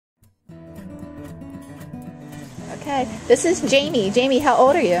Okay. This is Jamie. Jamie, how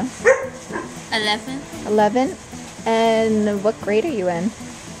old are you? 11. 11. And what grade are you in?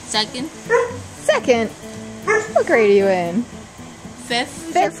 Second. Second? What grade are you in?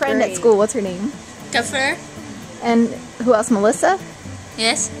 Fifth. Your friend at school, what's her name? Kafir. And who else? Melissa?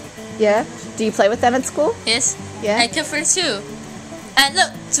 Yes. Yeah. Do you play with them at school? Yes. Yeah. And Kafir too. And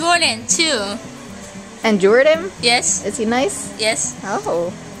look, Jordan too. And Jordan? Yes. Is he nice? Yes.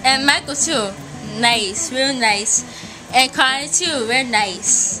 Oh. And Michael too. Nice, real nice. And Connor too, very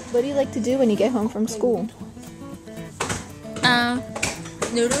nice. What do you like to do when you get home from school?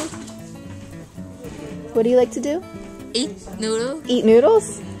 Noodle. What do you like to do? Eat noodle. Eat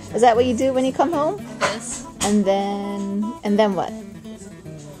noodles? Is that what you do when you come home? Yes. And then what?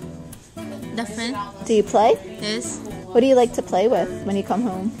 Nothing. Do you play? Yes. What do you like to play with when you come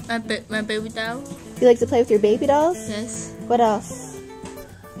home? My baby doll. You like to play with your baby dolls? Yes. What else?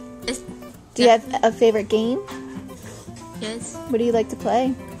 It's, Do you have a favorite game? yes. What do you like to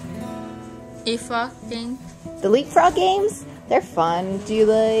play? A-frog thing. The leapfrog games? They're fun. Do you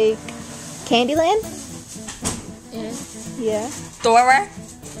like Candyland? Yes. Yeah. Dora.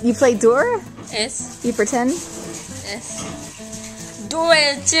 You play Dora? Yes. You pretend? Yes.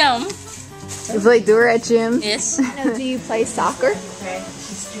 Dora Jim. You play Dora at gym? Yes. Do you play soccer?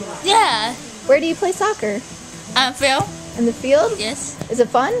 Yeah. Where do you play soccer? Phil. In the field? Yes. Is it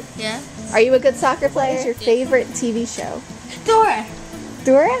fun? Yeah. Are you a good soccer player? What's your favorite TV show? Dora.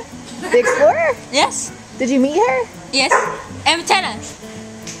 Dora? The Explorer? Yes. Did you meet her? Yes. And Tana.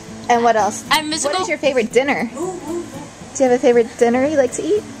 And what else? And musical. What is your favorite dinner? Do you have a favorite dinner you like to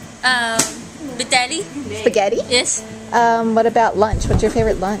eat? Spaghetti. Spaghetti? Yes. What about lunch? What's your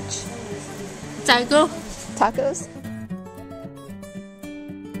favorite lunch? Taco. Tacos?